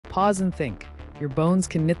Pause and think. Your bones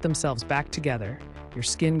can knit themselves back together, your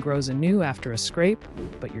skin grows anew after a scrape,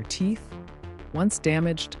 but your teeth? Once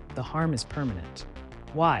damaged, the harm is permanent.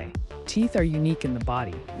 Why? Teeth are unique in the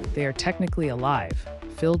body. They are technically alive,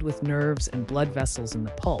 filled with nerves and blood vessels in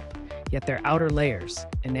the pulp, yet their outer layers,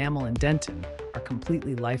 enamel and dentin, are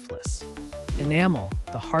completely lifeless. Enamel,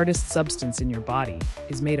 the hardest substance in your body,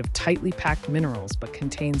 is made of tightly packed minerals but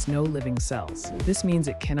contains no living cells. This means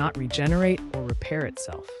it cannot regenerate or repair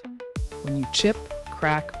itself. When you chip,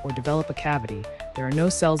 crack, or develop a cavity, there are no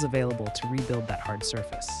cells available to rebuild that hard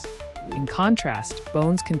surface. In contrast,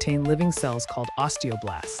 bones contain living cells called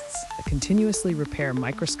osteoblasts that continuously repair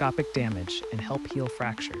microscopic damage and help heal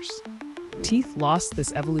fractures. Teeth lost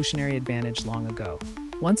this evolutionary advantage long ago.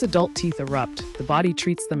 Once adult teeth erupt, the body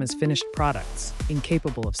treats them as finished products,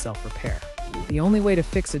 incapable of self-repair. The only way to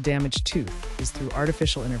fix a damaged tooth is through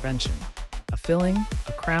artificial intervention, a filling,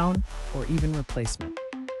 a crown, or even replacement.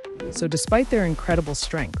 So despite their incredible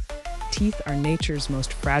strength, teeth are nature's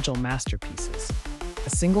most fragile masterpieces. A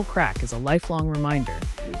single crack is a lifelong reminder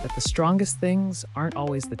that the strongest things aren't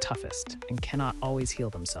always the toughest and cannot always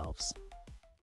heal themselves.